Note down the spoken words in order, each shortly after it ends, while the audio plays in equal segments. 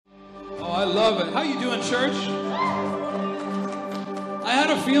love it. How you doing, church? I had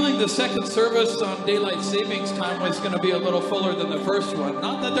a feeling the second service on daylight savings time was going to be a little fuller than the first one.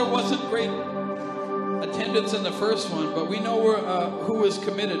 Not that there wasn't great attendance in the first one, but we know who is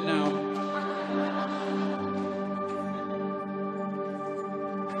committed now.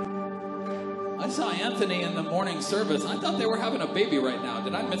 I saw Anthony in the morning service. I thought they were having a baby right now.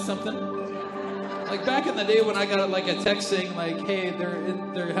 Did I miss something? Like back in the day when I got like a text saying like, "Hey,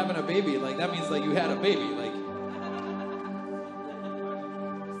 they're having a baby," like that means like you had a baby. Like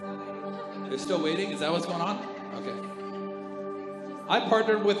they're still waiting. Is that what's going on? Okay. I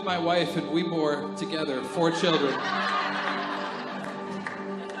partnered with my wife and we bore together 4 children.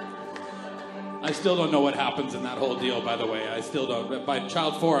 I still don't know what happens in that whole deal, by the way. I still don't. By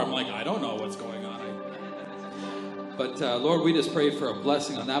child 4, I'm like, I don't know what's going on. But Lord, we just pray for a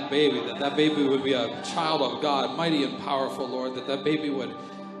blessing on that baby, that baby would be a child of God, mighty and powerful, Lord, that baby would,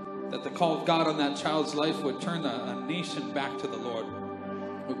 that the call of God on that child's life would turn a nation back to the Lord.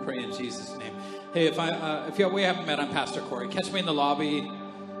 We pray in Jesus' name. Hey, if we haven't met, I'm Pastor Corey. Catch me in the lobby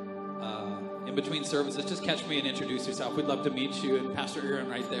in between services. Just catch me and introduce yourself. We'd love to meet you. And Pastor Erin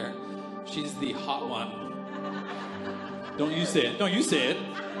right there, she's the hot one. Don't you say it. Don't you say it.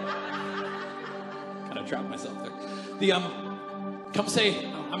 Kind of trapped myself there. Come say,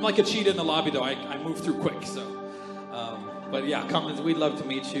 I'm like a cheetah in the lobby though. I move through quick. So, but yeah, come. We'd love to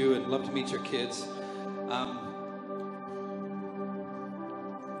meet you and love to meet your kids.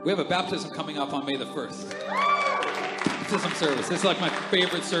 We have a baptism coming up on May the 1st. Baptism service. It's like my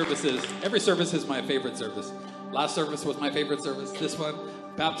favorite services. Every service is my favorite service. Last service was my favorite service. This one,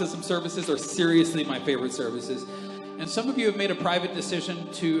 baptism services are seriously my favorite services. And some of you have made a private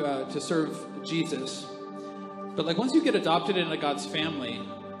decision to serve Jesus. But like once you get adopted into God's family,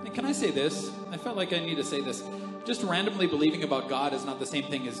 and can I say this? I felt like I need to say this. Just randomly believing about God is not the same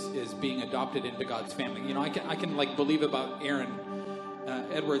thing as being adopted into God's family. You know, I can like believe about Aaron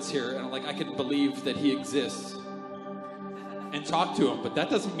Edwards here, and like I can believe that he exists and talk to him, but that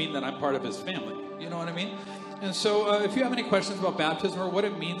doesn't mean that I'm part of his family. You know what I mean? And so if you have any questions about baptism or what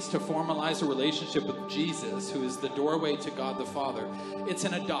it means to formalize a relationship with Jesus, who is the doorway to God the Father, it's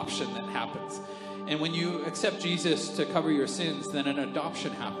an adoption that happens. And when you accept Jesus to cover your sins, then an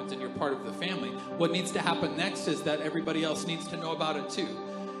adoption happens and you're part of the family. What needs to happen next is that everybody else needs to know about it too.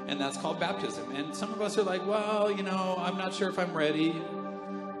 And that's called baptism. And some of us are like, well, you know, I'm not sure if I'm ready.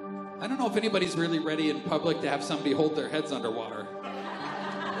 I don't know if anybody's really ready in public to have somebody hold their heads underwater.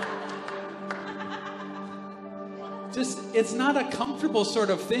 It's not a comfortable sort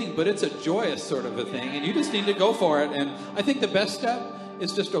of thing, but it's a joyous sort of a thing. And you just need to go for it. And I think the best step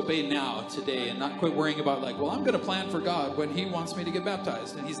is just obey now, today, and not quit worrying about like, well, I'm going to plan for God when he wants me to get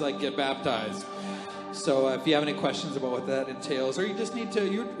baptized. And he's like, get baptized. So if you have any questions about what that entails, or you just need to,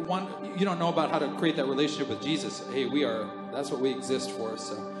 you don't know about how to create that relationship with Jesus, hey, that's what we exist for.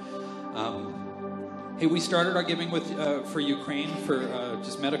 So, hey, we started our giving for Ukraine for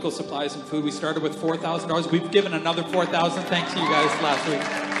just medical supplies and food. We started with $4,000. We've given another $4,000. Thanks to you guys last week.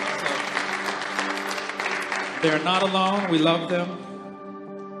 So, they're not alone. We love them.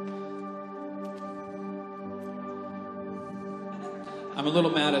 I'm a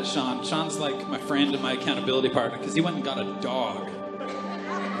little mad at Sean. Sean's like my friend and my accountability partner because he went and got a dog.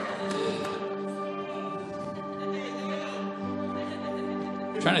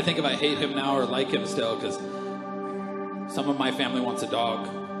 I'm trying to think if I hate him now or like him still because some of my family wants a dog.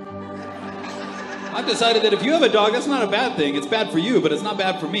 I've decided that if you have a dog, that's not a bad thing. It's bad for you, but it's not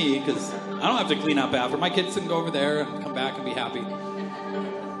bad for me because I don't have to clean up after. My kids can go over there and come back and be happy.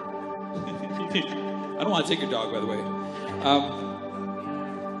 I don't want to take your dog, by the way.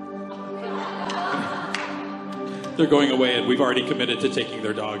 They're going away, and we've already committed to taking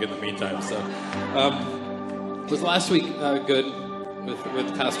their dog in the meantime. So, was last week good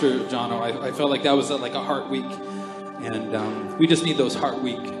with Pastor Jono? I felt like that was like a heart week, and we just need those heart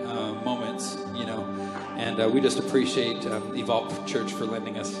week moments, you know. And we just appreciate Evolve Church for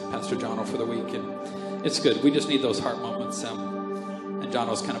lending us Pastor Jono for the week, and it's good. We just need those heart moments. And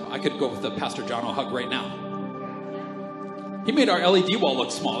Jono's I could go with the Pastor Jono hug right now. He made our LED wall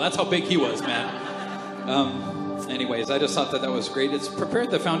look small. That's how big he was, man. Anyways, I just thought that was great. It's prepared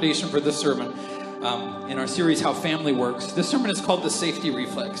the foundation for this sermon in our series, How Family Works. This sermon is called The Safety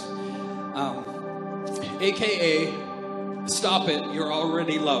Reflex. AKA, stop it, you're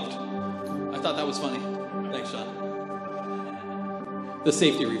already loved. I thought that was funny. Thanks, Sean. The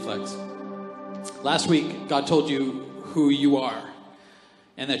Safety Reflex. Last week, God told you who you are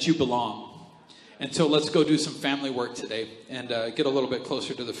and that you belong. And so let's go do some family work today and get a little bit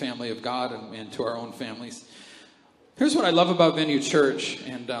closer to the family of God and to our own families. Here's what I love about Venue Church,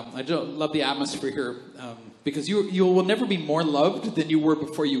 and I love the atmosphere here, because you will never be more loved than you were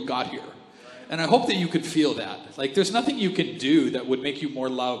before you got here. And I hope that you could feel that. Like, there's nothing you can do that would make you more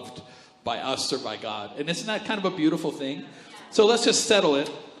loved by us or by God. And isn't that kind of a beautiful thing? So let's just settle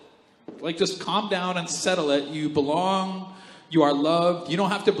it. Like, just calm down and settle it. You belong. You are loved. You don't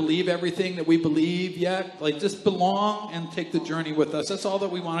have to believe everything that we believe yet. Like, just belong and take the journey with us. That's all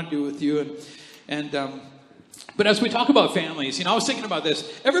that we want to do with you. But as we talk about families, I was thinking about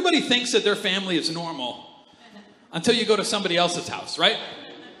this. Everybody thinks that their family is normal until you go to somebody else's house, right?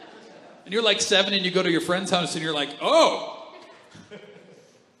 And you're like 7 and you go to your friend's house and you're like, oh.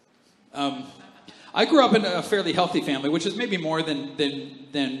 I grew up in a fairly healthy family, which is maybe more than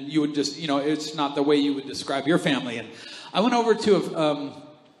you would just, it's not the way you would describe your family. And I went over to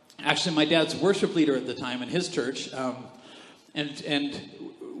actually my dad's worship leader at the time in his church, and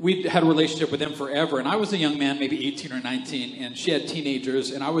we'd had a relationship with him forever. And I was a young man, maybe 18 or 19, and she had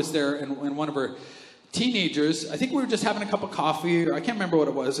teenagers, and I was there, and one of her teenagers, I think we were just having a cup of coffee, or I can't remember what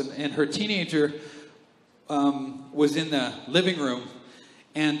it was, and her teenager was in the living room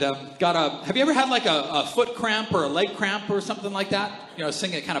and have you ever had like a foot cramp or a leg cramp or something like that?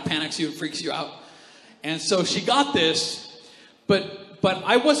 Something that kind of panics you and freaks you out. And so she got this, but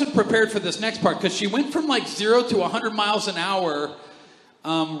I wasn't prepared for this next part, because she went from like 0 to 100 miles an hour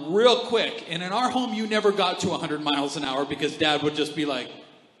real quick. And in our home, you never got to 100 miles an hour because Dad would just be like...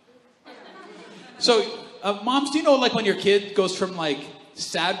 So, moms, do you know, like, when your kid goes from, like,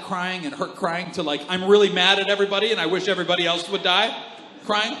 sad crying and hurt crying to, like, I'm really mad at everybody and I wish everybody else would die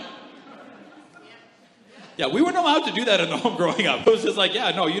crying? Yeah, we weren't allowed to do that in the home growing up. It was just like, yeah,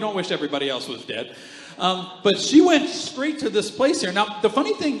 no, you don't wish everybody else was dead. But she went straight to this place here. Now, the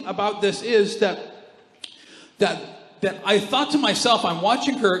funny thing about this is that I thought to myself, I'm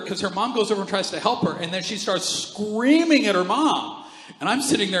watching her, because her mom goes over and tries to help her, and then she starts screaming at her mom. And I'm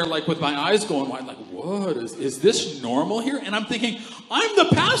sitting there like with my eyes going wide, like, what? Is this normal here? And I'm thinking, I'm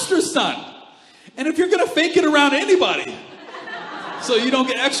the pastor's son. And if you're going to fake it around anybody, so you don't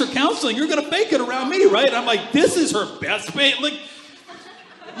get extra counseling, you're going to fake it around me, right? I'm like, this is her best bait. Like,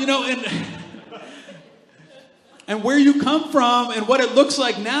 and where you come from and what it looks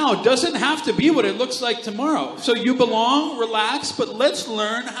like now doesn't have to be what it looks like tomorrow. So you belong, relax, but let's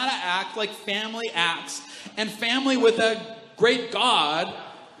learn how to act like family acts. And family with a great God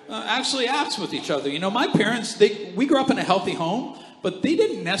actually acts with each other. My parents, we grew up in a healthy home, but they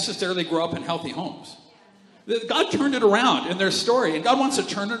didn't necessarily grow up in healthy homes. God turned it around in their story, and God wants to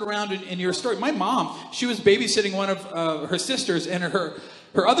turn it around in your story. My mom, she was babysitting one of her sisters, and her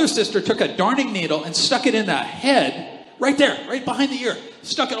other sister took a darning needle and stuck it in the head, right there, right behind the ear.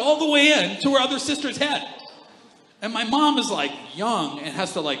 Stuck it all the way in to her other sister's head. And my mom is like young and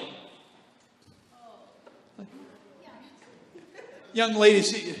has to like... Young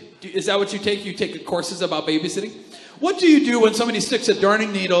ladies, is that what you take? You take courses about babysitting? What do you do when somebody sticks a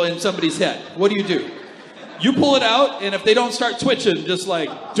darning needle in somebody's head? What do you do? You pull it out, and if they don't start twitching, just like,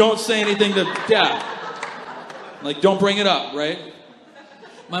 don't say anything to Dad. Like, don't bring it up, right?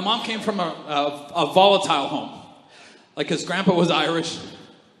 My mom came from a volatile home. Like, his grandpa was Irish.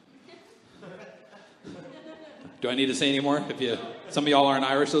 Do I need to say any more? Some of y'all aren't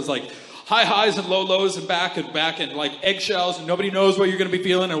Irish, so it's like... high highs and low lows and back and like eggshells, and nobody knows what you're going to be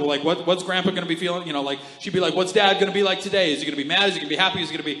feeling, and we're like, what's Grandpa going to be feeling? Like, she'd be like, what's Dad going to be like today? Is he going to be mad? Is he going to be happy? Is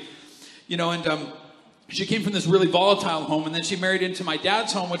he going to be, and she came from this really volatile home, and then she married into my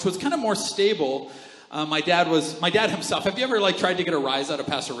dad's home, which was kind of more stable. My dad himself. Have you ever like tried to get a rise out of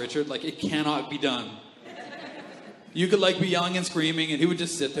Pastor Richard? Like, it cannot be done. You could like be yelling and screaming, and he would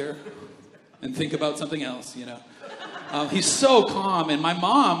just sit there and think about something else, He's so calm. And my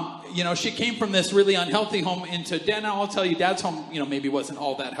mom, she came from this really unhealthy home into, and I'll tell you, Dad's home, maybe wasn't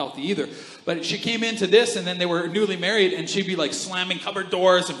all that healthy either. But she came into this, and then they were newly married, and she'd be like slamming cupboard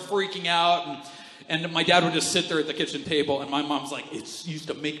doors and freaking out. And my dad would just sit there at the kitchen table, and my mom's like, it used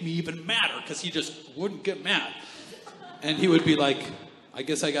to make me even madder, because he just wouldn't get mad. And he would be like, I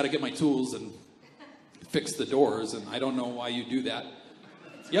guess I got to get my tools and fix the doors, and I don't know why you do that.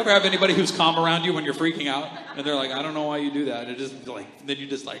 You ever have anybody who's calm around you when you're freaking out? And they're like, I don't know why you do that. It just like, then you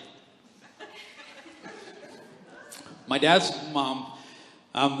just like... My dad's mom,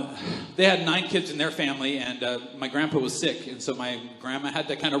 they had 9 kids in their family, and my grandpa was sick, and so my grandma had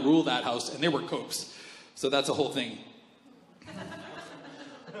to kind of rule that house, and they were cooks. So that's a whole thing.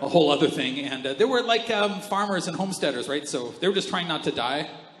 A whole other thing. And they were like farmers and homesteaders, right? So they were just trying not to die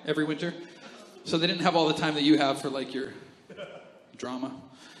every winter. So they didn't have all the time that you have for like your drama.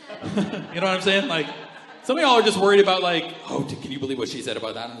 You know what I'm saying? Like, some of y'all are just worried about like, oh, can you believe what she said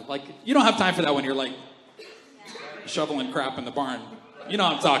about that? And like, you don't have time for that when you're like shoveling crap in the barn. You know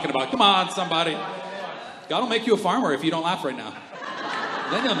what I'm talking about. Come on, somebody. God will make you a farmer if you don't laugh right now.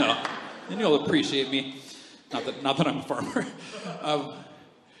 Then you'll know. Then you'll appreciate me. Not that I'm a farmer.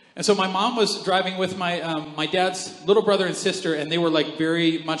 And so my mom was driving with my dad's little brother and sister, and they were like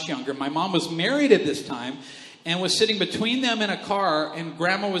very much younger. My mom was married at this time and was sitting between them in a car, and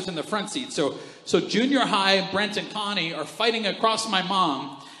grandma was in the front seat. So junior high, Brent and Connie are fighting across my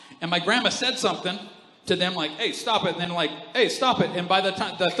mom, and my grandma said something to them like, hey, stop it. And then like, hey, stop it. And by the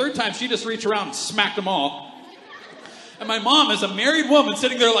third time, she just reached around and smacked them all. And my mom is a married woman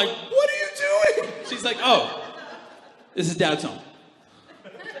sitting there like, what are you doing? She's like, oh, this is Dad's home.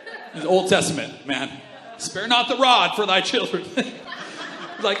 It's Old Testament, man. Spare not the rod for thy children.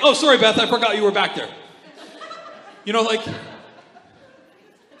 Like, oh, sorry, Beth, I forgot you were back there. You know, like,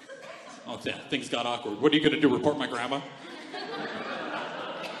 oh, damn, things got awkward. What are you going to do, report my grandma?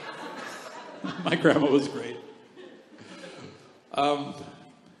 My grandma was great.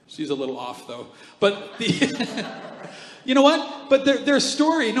 She's a little off, though. But you know what? But their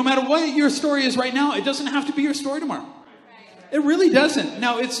story, no matter what your story is right now, it doesn't have to be your story tomorrow. It really doesn't.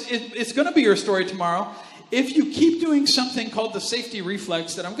 Now, it's going to be your story tomorrow if you keep doing something called the safety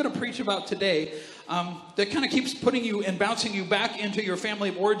reflex that I'm going to preach about today, that kind of keeps putting you and bouncing you back into your family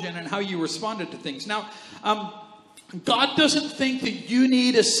of origin and how you responded to things. Now, God doesn't think that you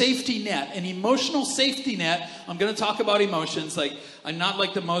need a safety net, an emotional safety net. I'm going to talk about emotions. Like, I'm not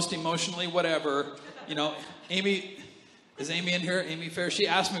like the most emotionally whatever. You know, is Amy in here? Amy Fair. She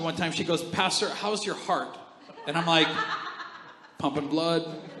asked me one time, she goes, Pastor, how's your heart? And I'm like, pumping blood,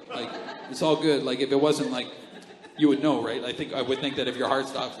 like, it's all good. Like, if it wasn't, like, you would know, right? I would think that if your heart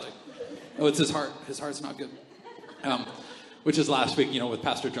stops, like, oh, it's his heart. His heart's not good. Which is last week, you know, with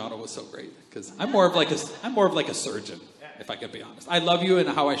Pastor John, it was so great because I'm more of like a surgeon, if I could be honest. I love you, and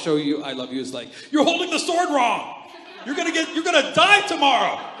how I show you I love you is like, you're holding the sword wrong. You're gonna die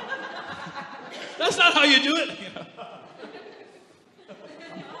tomorrow. That's not how you do it. You know?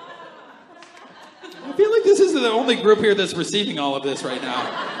 I feel like this is the only group here that's receiving all of this right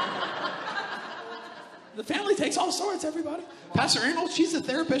now. The family takes all sorts, everybody. Pastor Arnold, she's a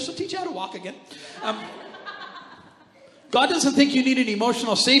therapist. She'll teach you how to walk again. God doesn't think you need an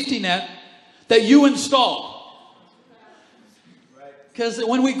emotional safety net that you install. Because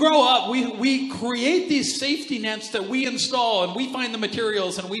when we grow up, we create these safety nets that we install, and we find the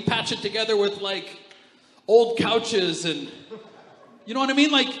materials and we patch it together with like old couches, and you know what I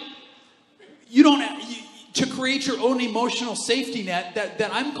mean? Like, to create your own emotional safety net that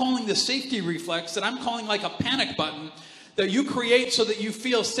I'm calling the safety reflex, that I'm calling like a panic button that you create so that you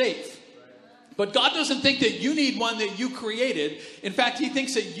feel safe. But God doesn't think that you need one that you created. In fact, he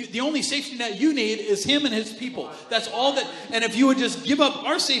thinks that the only safety net you need is him and his people. That's all that. And if you would just give up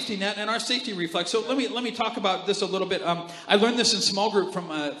our safety net and our safety reflex. So let me talk about this a little bit. I learned this in small group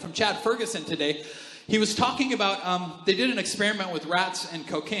from Chad Ferguson today. He was talking about, they did an experiment with rats and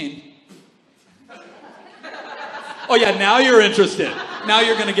cocaine. Oh yeah, now you're interested. Now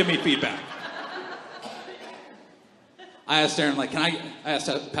you're going to give me feedback. I asked Aaron, like, I asked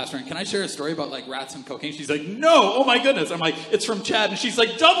Pastor Aaron, can I share a story about like rats and cocaine? She's like, no, oh my goodness. I'm like, it's from Chad. And she's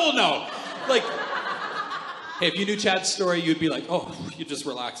like, double no. Like, hey, if you knew Chad's story, you'd be like, oh, you just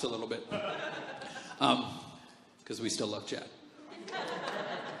relax a little bit. Because we still love Chad.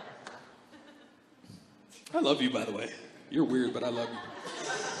 I love you, by the way. You're weird, but I love you.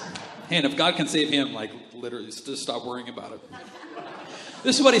 Hey, and if God can save him, like, literally, just stop worrying about it.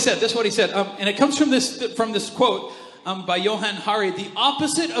 This is what he said. And it comes from this quote by Johann Hari. The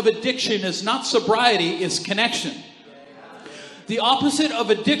opposite of addiction is not sobriety, it's connection. The opposite of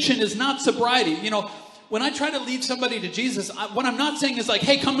addiction is not sobriety. You know, when I try to lead somebody to Jesus, what I'm not saying is like,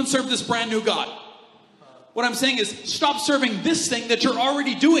 hey, come and serve this brand new God. What I'm saying is, stop serving this thing that you're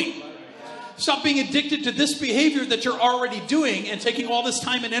already doing. Stop being addicted to this behavior that you're already doing and taking all this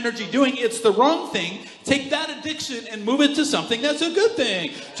time and energy doing. It's the wrong thing. Take that addiction and move it to something that's a good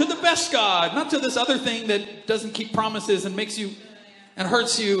thing. To the best God, not to this other thing that doesn't keep promises and makes you and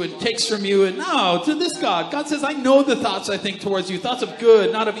hurts you and takes from you. And no, to this God. God says, I know the thoughts I think towards you. Thoughts of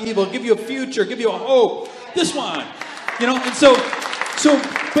good, not of evil. Give you a future. Give you a hope. This one. You know, and so,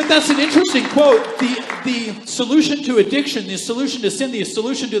 but that's an interesting quote. The solution to addiction, the solution to sin, the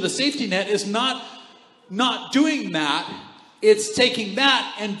solution to the safety net is not doing that. It's taking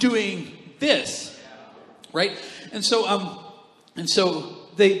that and doing this, right? And so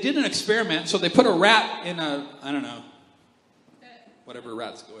they did an experiment. So they put a rat in I don't know, whatever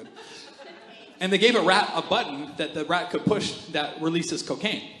rats go in, and they gave a rat a button that the rat could push that releases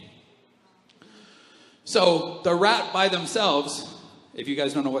cocaine. So the rat by themselves, if you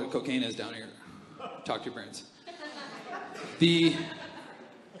guys don't know what cocaine is down here, talk to your parents.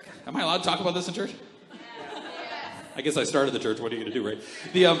 Am I allowed to talk about this in church? I guess I started the church. What are you going to do, right?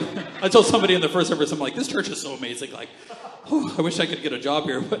 I told somebody in the first service, I'm like, this church is so amazing. Like, I wish I could get a job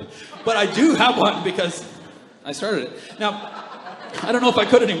here. But I do have one because I started it. Now, I don't know if I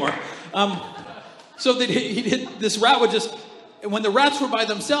could anymore. So this rat would just, when the rats were by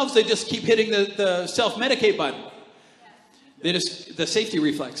themselves, they just keep hitting the self-medicate button. The safety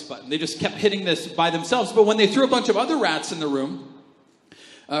reflex button. They just kept hitting this by themselves. But when they threw a bunch of other rats in the room,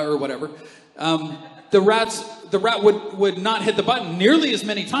 or whatever, the rat would not hit the button nearly as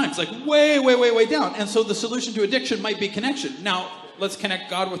many times, like way down. And so the solution to addiction might be connection. Now, let's connect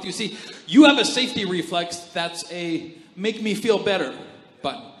God with you. See, you have a safety reflex that's a make me feel better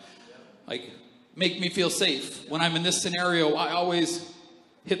button. Like, make me feel safe. When I'm in this scenario, I always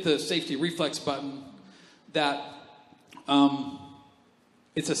hit the safety reflex button that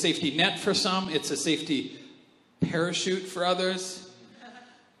it's a safety net for some. It's a safety parachute for others.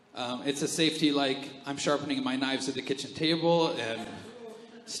 It's a safety like I'm sharpening my knives at the kitchen table and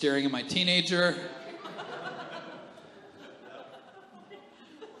staring at my teenager.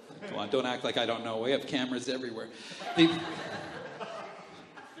 Come on, don't act like I don't know. We have cameras everywhere. You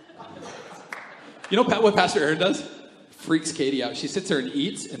know what Pastor Aaron does? Freaks Katie out. She sits there and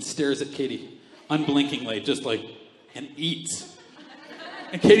eats and stares at Katie unblinkingly, just like, and eats.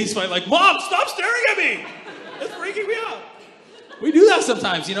 And Katie's like, Mom, stop staring at me. That's freaking me out. We do that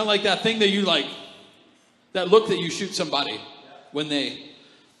sometimes, you know, like that thing that you like, that look that you shoot somebody when they,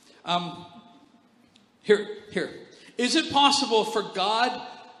 here. Is it possible for God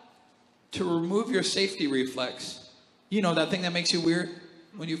to remove your safety reflex? You know, that thing that makes you weird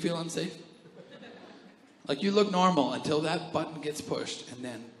when you feel unsafe? Like you look normal until that button gets pushed and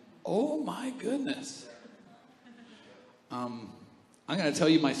then, oh my goodness. I'm going to tell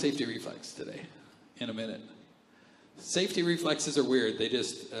you my safety reflex today in a minute. Safety reflexes are weird. They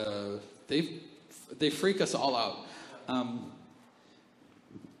just, they freak us all out.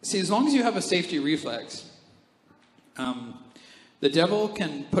 See, as long as you have a safety reflex, the devil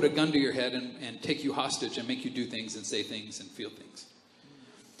can put a gun to your head and take you hostage and make you do things and say things and feel things.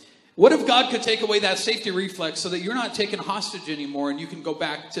 What if God could take away that safety reflex so that you're not taken hostage anymore and you can go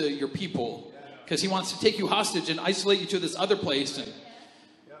back to your people? Because he wants to take you hostage and isolate you to this other place and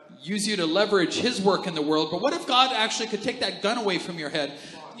use you to leverage his work in the world. But what if God actually could take that gun away from your head?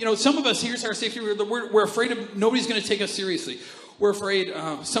 You know, some of us, here's our safety, we're afraid of, nobody's going to take us seriously. We're afraid,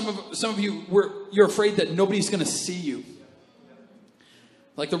 some of you, you're afraid that nobody's going to see you.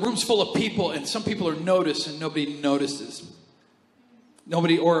 Like the room's full of people and some people are noticed and nobody notices.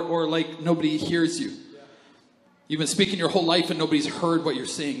 Nobody, or like nobody hears you. You've been speaking your whole life and nobody's heard what you're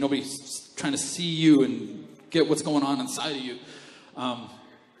saying. Nobody's trying to see you and get what's going on inside of you.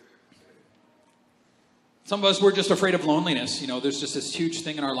 Some of us, we're just afraid of loneliness. You know, there's just this huge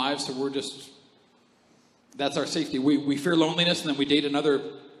thing in our lives, so that's our safety. We fear loneliness, and then we date another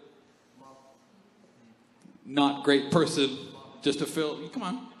not great person just to fill. Come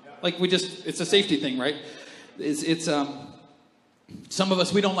on, like it's a safety thing, right? It's some of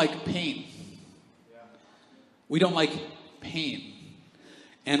us, we don't like pain. We don't like pain,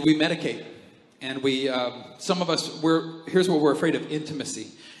 and we medicate, and some of us, here's what we're afraid of: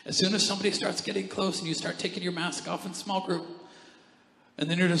 intimacy. As soon as somebody starts getting close and you start taking your mask off in small group, and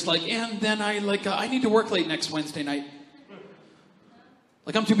then you're just like, and then I need to work late next Wednesday night.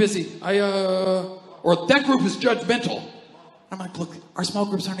 Like, I'm too busy. Or that group is judgmental. I'm like, look, our small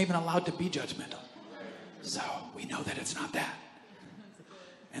groups aren't even allowed to be judgmental. So we know that it's not that.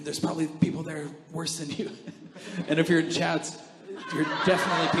 And there's probably people there worse than you. And if you're in chats, you're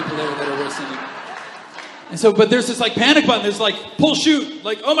definitely people there that are worse than you. And so, but there's this like panic button. There's like pull, shoot.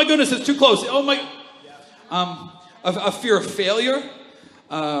 Like, oh my goodness, it's too close. Oh my. A fear of failure.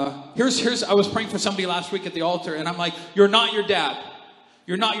 Here's. I was praying for somebody last week at the altar, and I'm like, you're not your dad.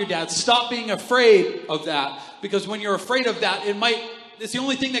 You're not your dad. Stop being afraid of that, because when you're afraid of that, it's the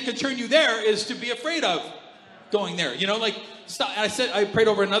only thing that can turn you there is to be afraid of going there. You know, like stop. I prayed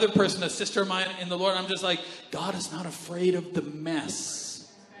over another person, a sister of mine in the Lord. I'm just like, God is not afraid of the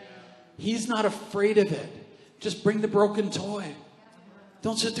mess. He's not afraid of it. Just bring the broken toy.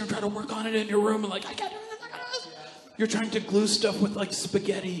 Don't sit there and try to work on it in your room and like, I can't do this. You're trying to glue stuff with like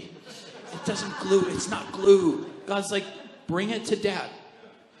spaghetti. It doesn't glue. It's not glue. God's like, bring it to dad.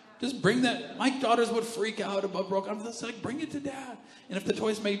 Just bring that. My daughters would freak out about broken. I'm just like, bring it to dad. And if the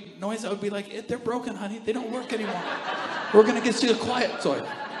toys made noise, I would be like, they're broken, honey. They don't work anymore. We're going to get you a quiet toy.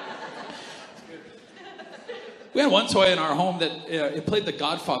 We had one toy in our home that it played the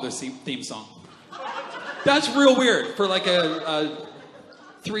Godfather theme song. That's real weird for like a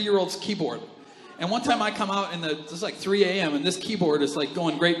 3-year-old's keyboard. And one time I come out it's like 3 a.m. and this keyboard is like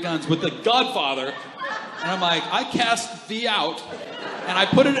going great guns with The Godfather. And I'm like, I cast V out and I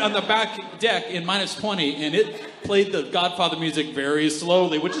put it on the back deck in -20 and it played The Godfather music very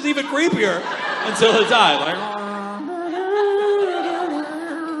slowly, which is even creepier until it died. Like,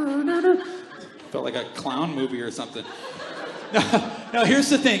 felt like a clown movie or something. Now here's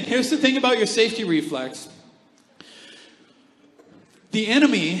the thing. Here's the thing about your safety reflex. The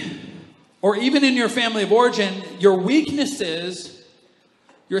enemy, or even in your family of origin, your weaknesses,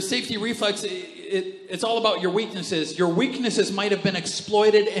 your safety reflex, it's all about your weaknesses. Your weaknesses might have been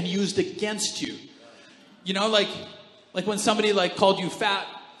exploited and used against you. You know, like when somebody like called you fat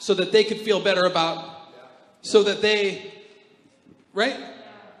so that they could feel better so that they, right?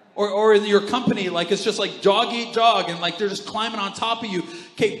 Or in your company, like it's just like dog eat dog and like they're just climbing on top of you.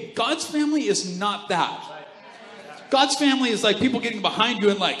 Okay, God's family is not that. God's family is like people getting behind you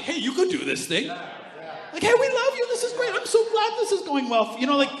and like, hey, you could do this thing. Like, hey, we love you. This is great. I'm so glad this is going well. You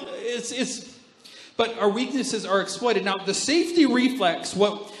know, like but our weaknesses are exploited. Now, the safety reflex,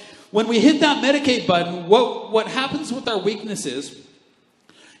 when we hit that medicate button, what happens with our weaknesses,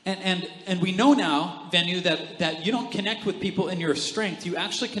 and we know now, Venu, that you don't connect with people in your strength. You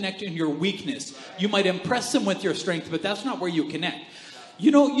actually connect in your weakness. You might impress them with your strength, but that's not where you connect. You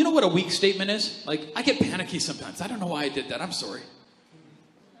know what a weak statement is? Like, I get panicky sometimes. I don't know why I did that. I'm sorry.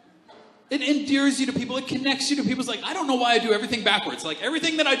 It endears you to people. It connects you to people. It's like, I don't know why I do everything backwards. Like,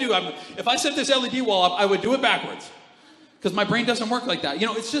 everything that I do, if I set this LED wall up, I would do it backwards. Because my brain doesn't work like that. You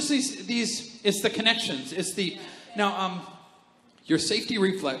know, it's just it's the connections. Your safety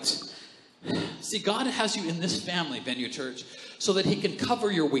reflex. See, God has you in this family, Venue Church, so that he can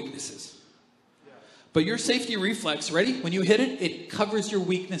cover your weaknesses. But your safety reflex, ready? When you hit it, it covers your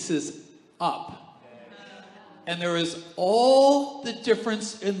weaknesses up. And there is all the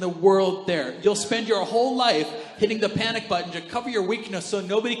difference in the world there. You'll spend your whole life hitting the panic button to cover your weakness so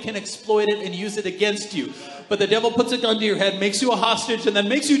nobody can exploit it and use it against you. But the devil puts a gun to your head, makes you a hostage, and then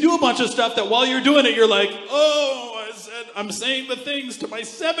makes you do a bunch of stuff that while you're doing it, you're like, I'm saying the things to my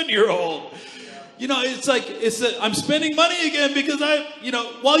 7-year-old. You know, I'm spending money again because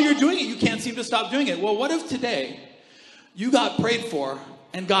while you're doing it, you can't seem to stop doing it. Well, what if today you got prayed for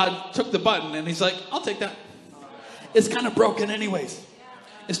and God took the button and he's like, I'll take that. It's kind of broken anyways.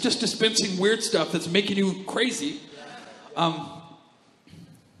 It's just dispensing weird stuff that's making you crazy.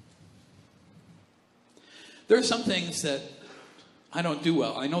 There are some things that I don't do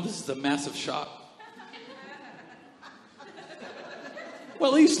well. I know this is a massive shock.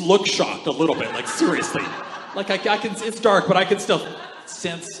 Well, at least look shocked a little bit, like seriously. Like I can, it's dark, but I can still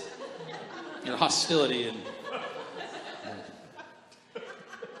sense hostility and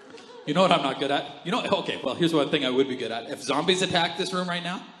you know what I'm not good at? Okay, well, here's one thing I would be good at. If zombies attacked this room right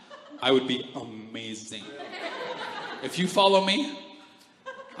now, I would be amazing. If you follow me,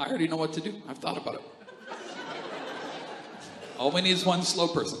 I already know what to do. I've thought about it. All we need is one slow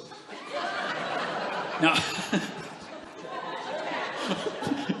person. Now,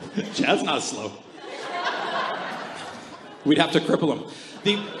 Chad's not slow. We'd have to cripple him.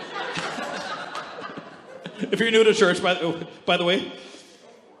 If you're new to church, by the way,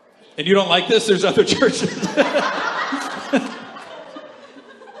 and you don't like this, there's other churches.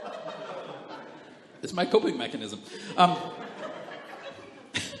 It's my coping mechanism.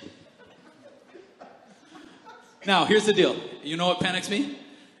 Now, here's the deal. You know what panics me?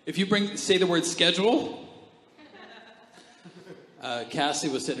 If you say the word schedule. Cassie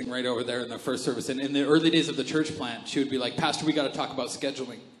was sitting right over there in the first service, and in the early days of the church plant, she would be like, Pastor, we got to talk about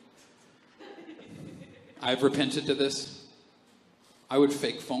scheduling. I've repented to this. I would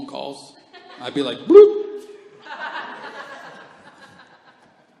fake phone calls. I'd be like, bloop.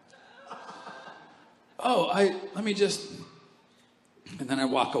 And then I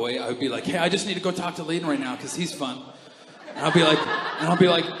walk away. I would be like, hey, I just need to go talk to Layden right now because he's fun. And I'll be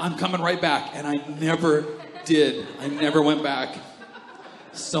like, I'm coming right back. And I never did. I never went back.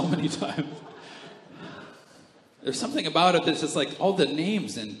 So many times. There's something about it that's just like all the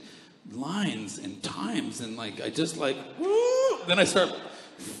names and lines and times and like I just like woo, then I start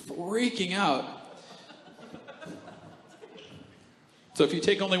freaking out. So if you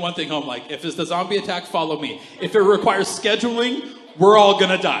take only one thing home, like if it's the zombie attack, follow me. If it requires scheduling, we're all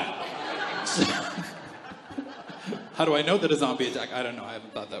gonna die. So, how do I know that a zombie attack? I don't know. I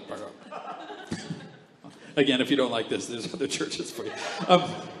haven't thought that part out. Again, if you don't like this, there's other churches for you.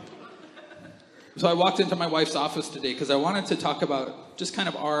 So I walked into my wife's office today because I wanted to talk about just kind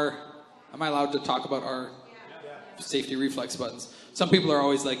of am I allowed to talk about our safety reflex buttons? Some people are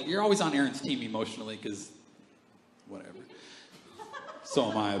always like, you're always on Aaron's team emotionally because whatever.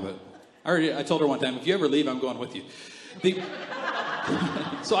 So am I, but I told her one time, if you ever leave, I'm going with you.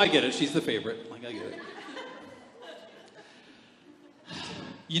 So I get it. She's the favorite. Like, I get it.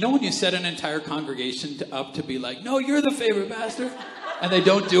 You know when you set an entire congregation up to be like, no, you're the favorite pastor, and they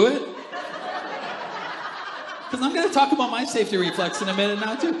don't do it? Because I'm going to talk about my safety reflex in a minute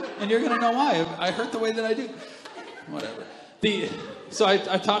now, too. And you're going to know why. I hurt the way that I do. Whatever. So I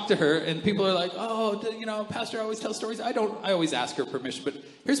talked to her, and people are like, oh, you know, pastor always tells stories. I always ask her permission, but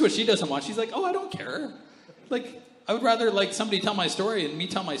here's what she doesn't want. She's like, oh, I don't care. Like, I would rather, like, somebody tell my story and me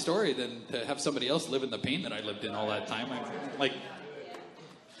tell my story than to have somebody else live in the pain that I lived in all that time.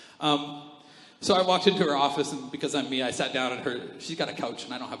 So I walked into her office, and because I'm me, I sat down, and she's got a couch,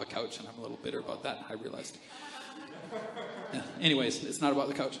 and I don't have a couch, and I'm a little bitter about that, I realized. Yeah. Anyways, it's not about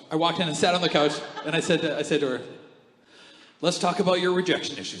the couch. I walked in and sat on the couch, and I said to her, let's talk about your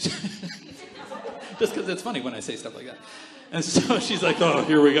rejection issues. Just because it's funny when I say stuff like that. And so she's like, oh,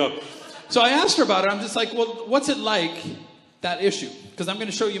 here we go. So I asked her about it. I'm just like, well, what's it like, that issue? Because I'm going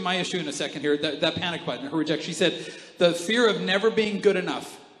to show you my issue in a second here, that panic button, her rejection. She said, the fear of never being good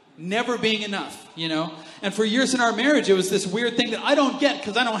enough. Never being enough, you know? And for years in our marriage, it was this weird thing that I don't get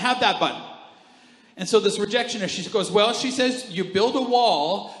because I don't have that button. And so this rejection issue, she goes, well, she says, you build a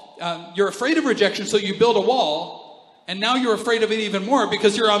wall. You're afraid of rejection, so you build a wall. And now you're afraid of it even more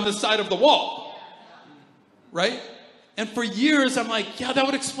because you're on this side of the wall. Right? And for years, I'm like, yeah, that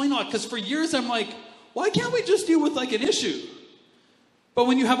would explain a lot. Because for years, I'm like, why can't we just deal with like an issue? But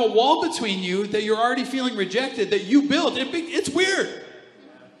when you have a wall between you that you're already feeling rejected, that you built, it's weird.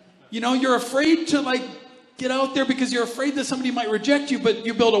 You know, you're afraid to like get out there because you're afraid that somebody might reject you, but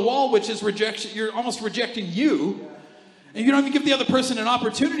you build a wall, which is rejection. You're almost rejecting you. And you don't even give the other person an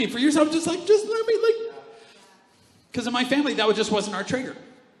opportunity. For years, I was just like, just let me, like, because in my family, that just wasn't our trigger.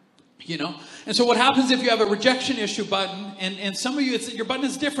 You know? And so what happens if you have a rejection issue button, and some of you, your button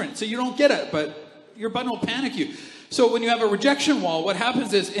is different, so you don't get it, but your button will panic you. So when you have a rejection wall, what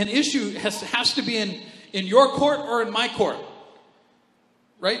happens is an issue has to be in your court or in my court.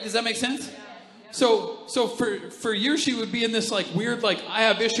 Right? Does that make sense? So for years she would be in this like weird, like I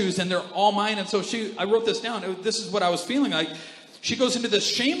have issues and they're all mine. And so I wrote this down. This is what I was feeling like. She goes into this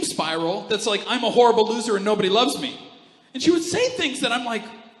shame spiral that's like, I'm a horrible loser and nobody loves me. And she would say things that I'm like,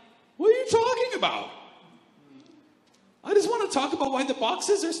 what are you talking about? I just want to talk about why the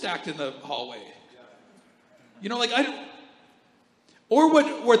boxes are stacked in the hallway. You know, like or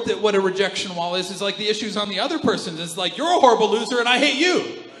what a rejection wall is like the issues on the other person. It's like, you're a horrible loser and I hate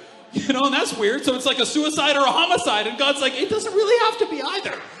you. You know, and that's weird. So it's like a suicide or a homicide. And God's like, it doesn't really have to be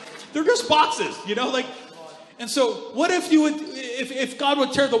either. They're just boxes, you know, like. And so what if you would, if God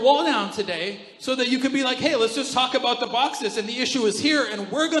would tear the wall down today so that you could be like, hey, let's just talk about the boxes and the issue is here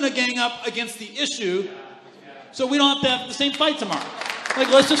and we're going to gang up against the issue so we don't have to have the same fight tomorrow. Like,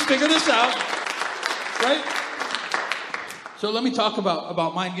 let's just figure this out, right? So let me talk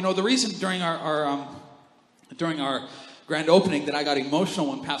about mine. You know, the reason during our grand opening that I got emotional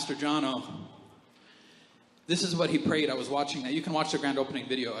when Pastor Jono, this is what he prayed. I was watching that. You can watch the grand opening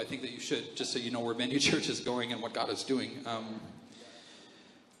video. I think that you should, just so you know where Venue Church is going and what God is doing.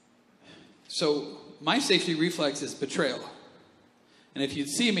 So my safety reflex is betrayal. And if you'd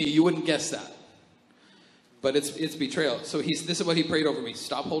see me, you wouldn't guess that. But it's betrayal. So this is what he prayed over me.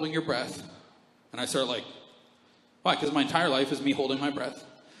 Stop holding your breath. And I started like, why? Because my entire life is me holding my breath.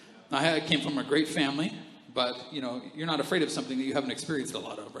 I came from a great family, but, you know, you're not afraid of something that you haven't experienced a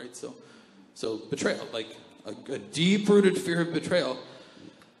lot of, right? So betrayal, like a deep-rooted fear of betrayal.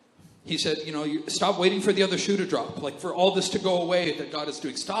 He said, you know, stop waiting for the other shoe to drop, like for all this to go away that God is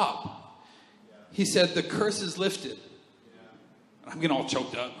doing. Stop. He said, the curse is lifted. I'm getting all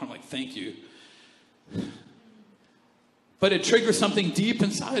choked up. I'm like, thank you. But it triggers something deep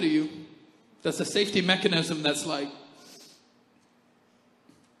inside of you. That's a safety mechanism that's like,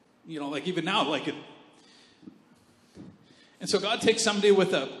 you know, like even now, like it. And so God takes somebody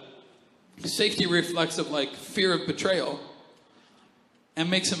with a safety reflex of like fear of betrayal and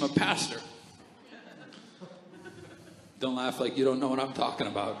makes him a pastor. Don't laugh like you don't know what I'm talking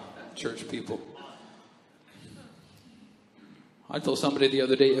about, church people. I told somebody the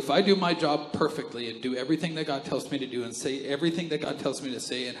other day, if I do my job perfectly and do everything that God tells me to do and say everything that God tells me to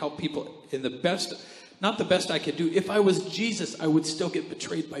say and help people in the best, not the best I could do, if I was Jesus, I would still get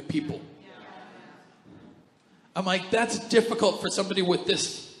betrayed by people. I'm like, that's difficult for somebody with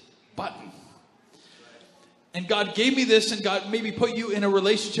this button. And God gave me this, and God maybe put you in a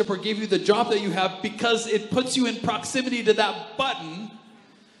relationship or gave you the job that you have because it puts you in proximity to that button.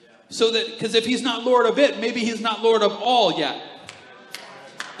 So that, because if he's not Lord of it, maybe he's not Lord of all yet.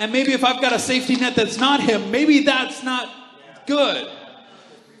 And maybe if I've got a safety net that's not him, maybe that's not good.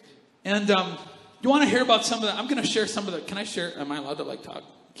 And you want to hear about some of the, I'm going to share some of the, can I share, am I allowed to like talk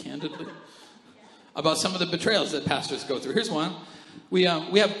candidly? About some of the betrayals that pastors go through. Here's one. We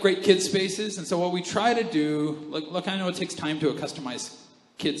have great kids spaces, and so what we try to do, look, I know it takes time to customize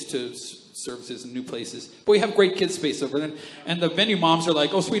kids to services and new places, but we have great kids space over there, and the venue moms are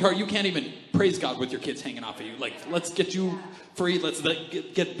like, oh, sweetheart, you can't even praise God with your kids hanging off of you. Like, let's get you free. Let's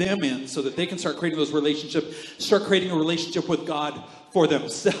get them in so that they can start creating those relationships, start creating a relationship with God for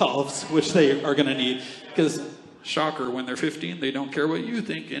themselves, which they are going to need, because, shocker, when they're 15, they don't care what you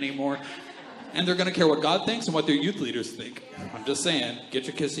think anymore. And they're going to care what God thinks and what their youth leaders think. I'm just saying, get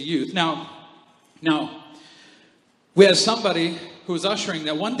your kids to youth. Now, we had somebody who was ushering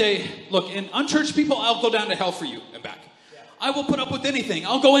that one day, look, in unchurched people, I'll go down to hell for you and back. I will put up with anything.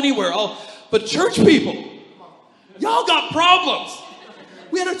 I'll go anywhere. But church people, y'all got problems.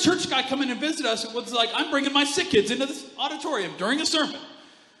 We had a church guy come in and visit us and was like, I'm bringing my sick kids into this auditorium during a sermon.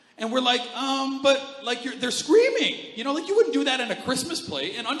 And we're like, but like they're screaming. You know, like you wouldn't do that in a Christmas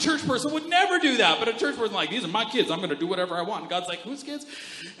play. An unchurched person would never do that. But a church person like, these are my kids. I'm going to do whatever I want. And God's like, whose kids?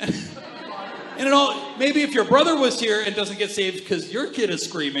 And maybe if your brother was here and doesn't get saved because your kid is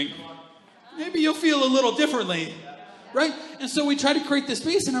screaming, maybe you'll feel a little differently. Right? And so we try to create this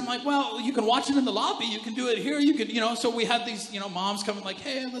space, and I'm like, well, you can watch it in the lobby. You can do it here. You can, so we had these, moms coming like,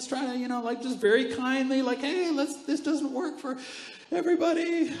 hey, let's try to, like just very kindly, like, hey, this doesn't work for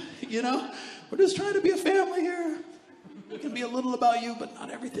everybody. We're just trying to be a family here. It can be a little about you, but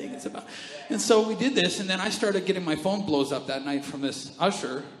not everything is about. And so we did this, and then I started getting my phone blows up that night from this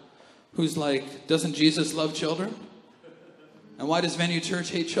usher who's like, doesn't Jesus love children? And why does Venue Church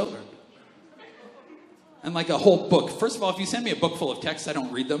hate children? And like a whole book. First of all, if you send me a book full of texts, I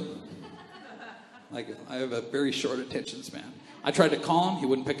don't read them. Like, I have a very short attention span. I tried to call him. He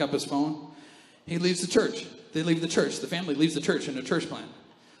wouldn't pick up his phone. He leaves the church. They leave the church. The family leaves the church in a church plan.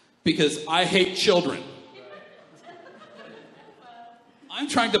 Because I hate children. I'm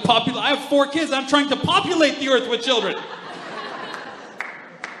trying to populate. I have 4 kids. I'm trying to populate the earth with children.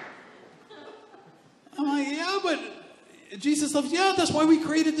 I'm like, yeah, but Jesus loves, yeah, that's why we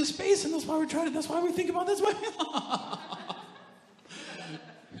created this space, and that's why we're trying to, that's why we think about this.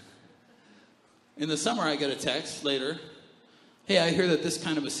 In the summer, I get a text later, hey, I hear that this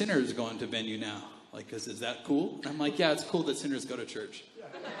kind of a sinner is going to Venue now. Like, is that cool? And I'm like, yeah, it's cool that sinners go to church.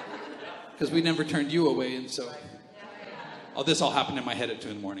 Because we never turned you away, and so, this all happened in my head at 2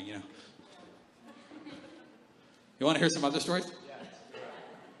 in the morning, You want to hear some other stories?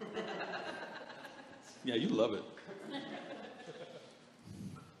 Yeah, you love it.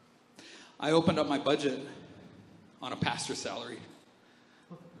 I opened up my budget on a pastor's salary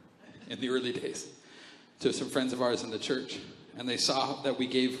in the early days to some friends of ours in the church. And they saw that we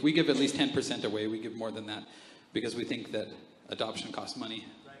give at least 10% away. We give more than that because we think that adoption costs money.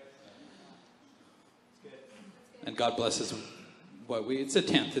 And God blesses it's a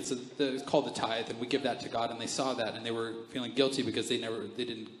tenth. It's called the tithe, and we give that to God. And they saw that, and they were feeling guilty because they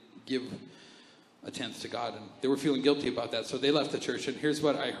didn't give a tenth to God, and they were feeling guilty about that, so they left the church. And here's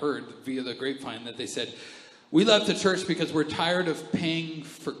what I heard via the grapevine, that they said, we left the church because we're tired of paying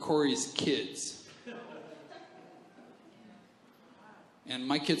for Corey's kids. And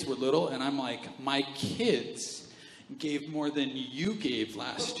my kids were little, and I'm like, my kids gave more than you gave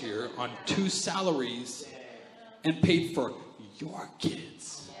last year on 2 salaries and paid for your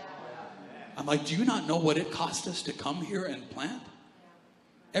kids. I'm like, do you not know what it cost us to come here and plant?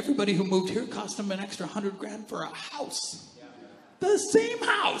 Everybody who moved here cost them an extra $100,000 for a house. The same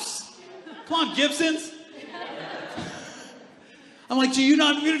house. Come on, Gibsons. I'm like, do you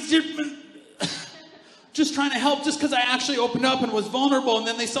not... Just trying to help just because I actually opened up and was vulnerable, and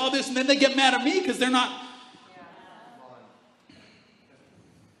then they saw this, and then they get mad at me because they're not...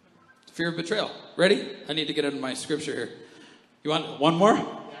 Fear of betrayal. Ready? I need to get into my scripture here. You want one more?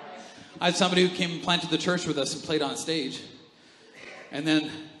 I had somebody who came and planted the church with us and played on stage. And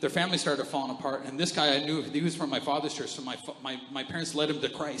then their family started falling apart. And this guy, I knew, he was from my father's church. So my parents led him to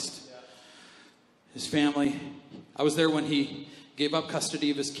Christ. His family. I was there when he gave up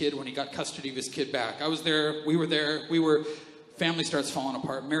custody of his kid, when he got custody of his kid back. I was there. We were there. Family starts falling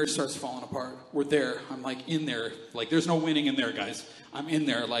apart. Marriage starts falling apart. We're there. I'm like in there. Like, there's no winning in there, guys. I'm in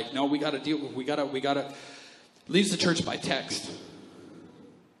there. Like, no, we got to deal with, we got to, leaves the church by text.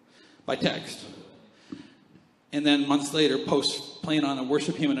 By text. And then months later, posts playing on a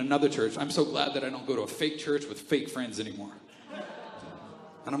worship hymn in another church. I'm so glad that I don't go to a fake church with fake friends anymore.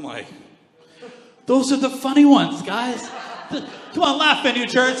 And I'm like, those are the funny ones, guys. Come on, laugh, Venue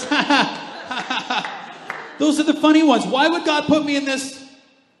Church. Those are the funny ones. Why would God put me in this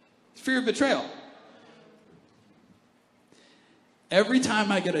fear of betrayal? Every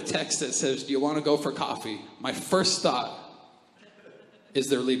time I get a text that says, do you want to go for coffee? My first thought is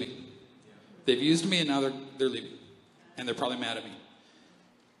they're leaving. They've used me and now they're leaving. And they're probably mad at me.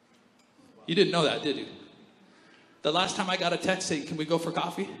 You didn't know that, did you? The last time I got a text saying, can we go for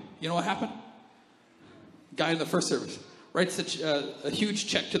coffee? You know what happened? Guy in the first service writes a huge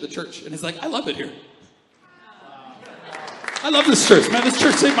check to the church. And he's like, I love it here. I love this church, man. This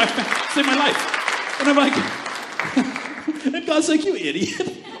church saved my life. And I'm like, and God's like, you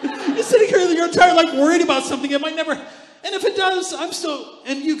idiot. You're sitting here your entire life worried about something that might never, and if it does, I'm still,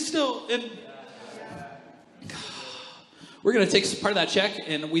 and you still, and we're going to take part of that check,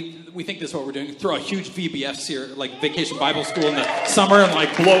 and we think this is what we're doing. Throw a huge VBS here, like Vacation Bible School in the summer, and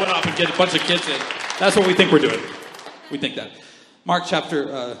like blow it up and get a bunch of kids in. That's what we think we're doing. We think that. Mark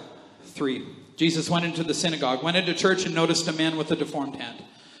chapter 3. Jesus went into the synagogue, went into church, and noticed a man with a deformed hand.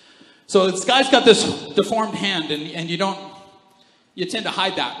 So this guy's got this deformed hand, and you tend to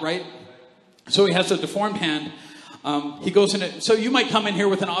hide that, right? So he has a deformed hand. He goes in it. So you might come in here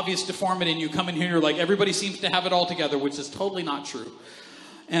with an obvious deformity, and you come in here, you're like, everybody seems to have it all together, which is totally not true.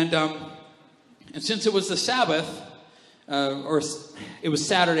 And since it was the Sabbath, or it was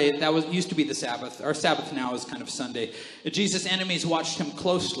Saturday, used to be the Sabbath. Our Sabbath now is kind of Sunday. Jesus' enemies watched him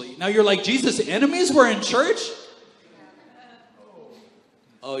closely. Now you're like, Jesus' enemies were in church?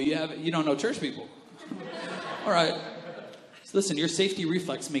 Oh, you don't know church people. All right. So listen, your safety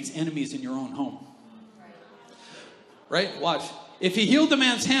reflex makes enemies in your own home. Right? Watch. If he healed the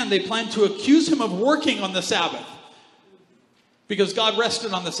man's hand, they planned to accuse him of working on the Sabbath. Because God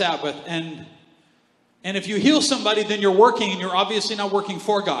rested on the Sabbath. And if you heal somebody, then you're working, and you're obviously not working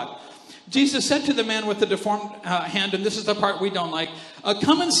for God. Jesus said to the man with the deformed hand, and this is the part we don't like,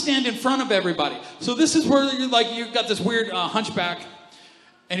 come and stand in front of everybody. So this is where you're like, you've got this weird hunchback,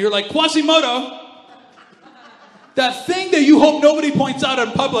 and you're like, Quasimodo, that thing that you hope nobody points out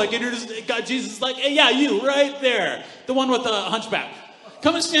in public, and you're just, God, Jesus is like, hey, yeah, you, right there, the one with the hunchback.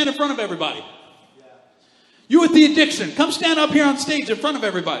 Come and stand in front of everybody. You with the addiction, come stand up here on stage in front of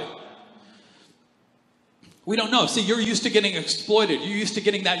everybody. We don't know. See, you're used to getting exploited. You're used to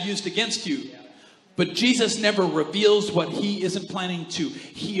getting that used against you. But Jesus never reveals what he isn't planning to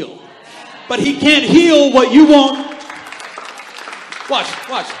heal. But he can't heal what you won't.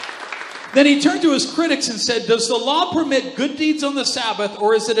 Watch. Then he turned to his critics and said, does the law permit good deeds on the Sabbath,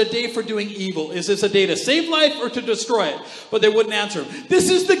 or is it a day for doing evil? Is this a day to save life or to destroy it? But they wouldn't answer him. This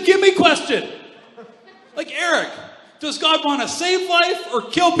is the gimme question. Like, Eric, does God want to save life or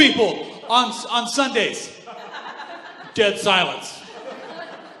kill people on Sundays? Dead silence.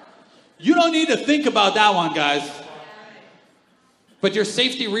 You don't need to think about that one, guys. But your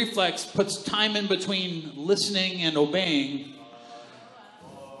safety reflex puts time in between listening and obeying.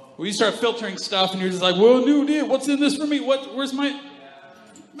 When you start filtering stuff and you're just like, well, dude, what's in this for me? Where's my...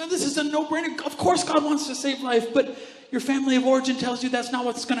 Man, this is a no-brainer. Of course God wants to save life, but your family of origin tells you that's not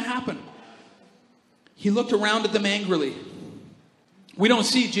what's going to happen. He looked around at them angrily. We don't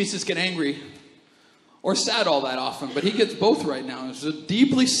see Jesus get angry or sad all that often, but he gets both right now. He's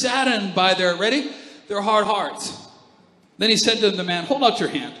deeply saddened by their hard hearts. Then he said to the man, hold out your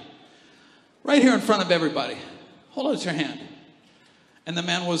hand. Right here in front of everybody. Hold out your hand. And the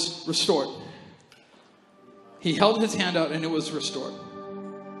man was restored. He held his hand out and it was restored.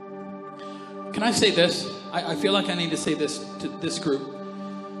 Can I say this? I feel like I need to say this to this group.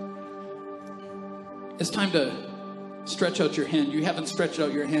 It's time to stretch out your hand. You haven't stretched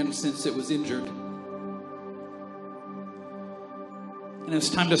out your hand since it was injured. And it's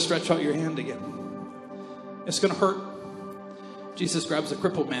time to stretch out your hand again. It's going to hurt. Jesus grabs a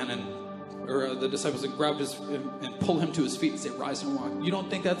crippled man or the disciples and grabbed and pull him to his feet and say, rise and walk. You don't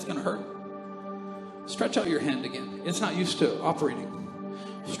think that's going to hurt? Stretch out your hand again. It's not used to operating.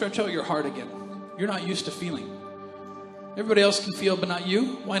 Stretch out your heart again. You're not used to feeling. Everybody else can feel, but not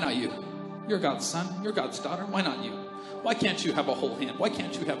you. Why not you? You're God's son. You're God's daughter. Why not you? Why can't you have a whole hand? Why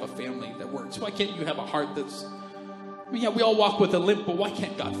can't you have a family that works? Why can't you have a heart that's... I mean, yeah, we all walk with a limp, but why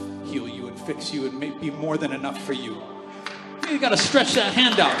can't God heal you and fix you and make be more than enough for you? You got to stretch that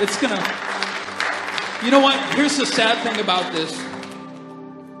hand out. It's going to... You know what? Here's the sad thing about this.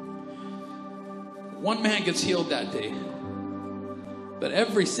 One man gets healed that day. But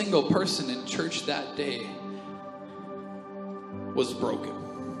every single person in church that day was broken.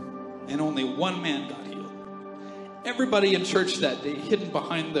 And only one man got healed. Everybody in church that day, hidden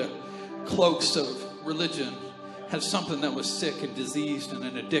behind the cloaks of religion, had something that was sick and diseased and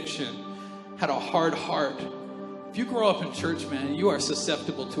an addiction, had a hard heart. If you grow up in church, man, you are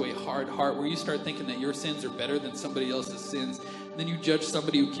susceptible to a hard heart where you start thinking that your sins are better than somebody else's sins. And then you judge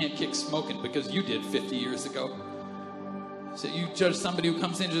somebody who can't kick smoking because you did 50 years ago. So you judge somebody who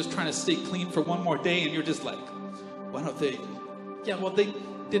comes in just trying to stay clean for one more day, and you're just like, why don't they? Yeah, well, they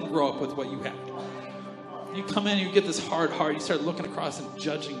didn't grow up with what you had. You come in and you get this hard heart. You start looking across and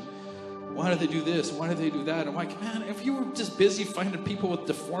judging. Why do they do this? Why do they do that? I'm like, man, if you were just busy finding people with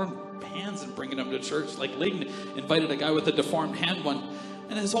deformed hands and bringing them to church, like Layton invited a guy with a deformed hand one,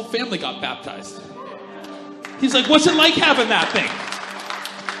 and his whole family got baptized. He's like, what's it like having that thing?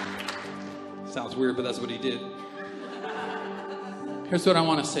 Sounds weird, but that's what he did. Here's what I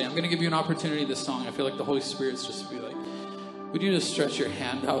want to say. I'm going to give you an opportunity this song. I feel like the Holy Spirit's just be like, would you just stretch your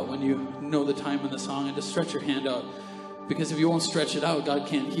hand out when you know the time in the song, and just stretch your hand out, because if you won't stretch it out, God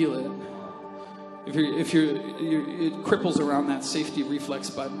can't heal it. If it cripples around that safety reflex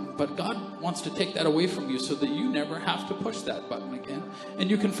button, but God wants to take that away from you so that you never have to push that button again, and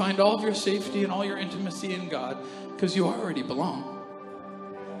you can find all of your safety and all your intimacy in God because you already belong.